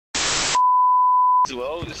as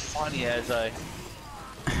well. It's funny as and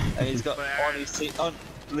he's got on his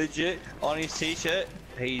on his t-shirt.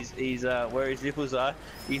 He's where his nipples are.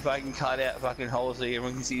 He fucking cut out fucking holes so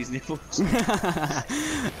everyone can see his nipples.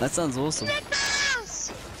 That sounds awesome.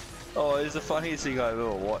 Oh, it's the funniest thing I've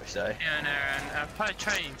ever watched, eh? Yeah, no, and play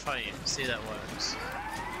training for you. See that works.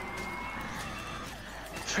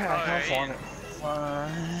 I can't find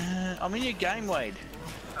it. I'm in your game, Wade.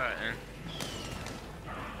 Alright then.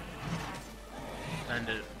 And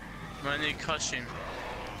my new costume.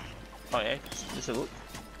 Oh yeah, just a look.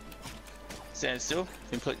 Stand still,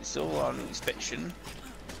 completely still on inspection.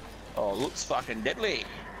 Oh, looks fucking deadly.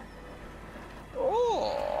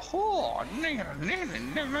 Oh,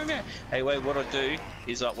 hey, wait, what I'll do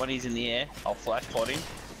is like when he's in the air, I'll flash pot him,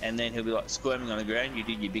 and then he'll be like squirming on the ground. You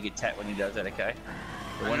do your big attack when he does that, okay?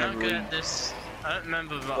 I'm not good at this. I don't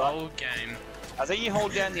remember the old game. I think you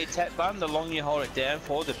hold down the attack button, the longer you hold it down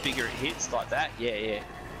for, the bigger it hits, like that. Yeah, yeah.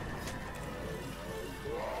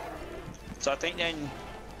 So I think then,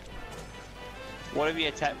 whatever your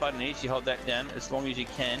attack button is, you hold that down as long as you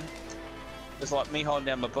can. It's like me holding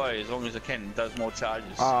down my bow as long as I can, it does more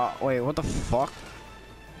charges. Wait, what the fuck?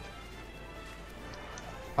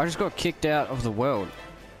 I just got kicked out of the world.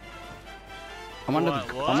 I'm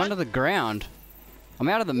under the ground. I'm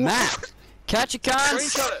out of the map. Catch it,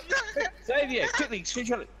 cunts! Screenshot it! Xavier, quickly,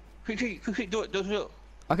 screenshot it! Quick, do it.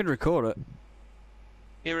 I could record it.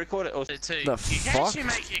 Yeah, record it. The fuck? You can actually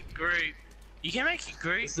make it group. You can make it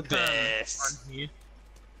group. It's the best. On here.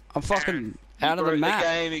 I'm fucking out of the map. You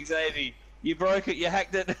broke the game, Xavier. You broke it, you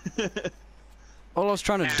hacked it. All I was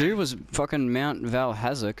trying to do was fucking mount Vaal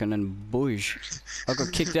Hazak and then boosh. I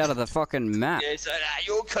got kicked out of the fucking map. Yeah, so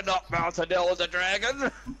you cannot mount a Nedloh the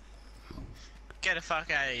dragon. Get the fuck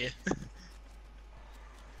out of here.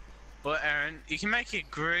 Well, Aaron, you can make a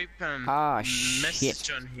group message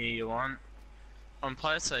on here you want on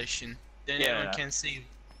PlayStation. Then everyone can see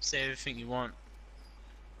everything you want.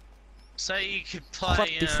 So you could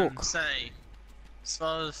play say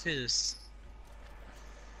Swallow the Fist.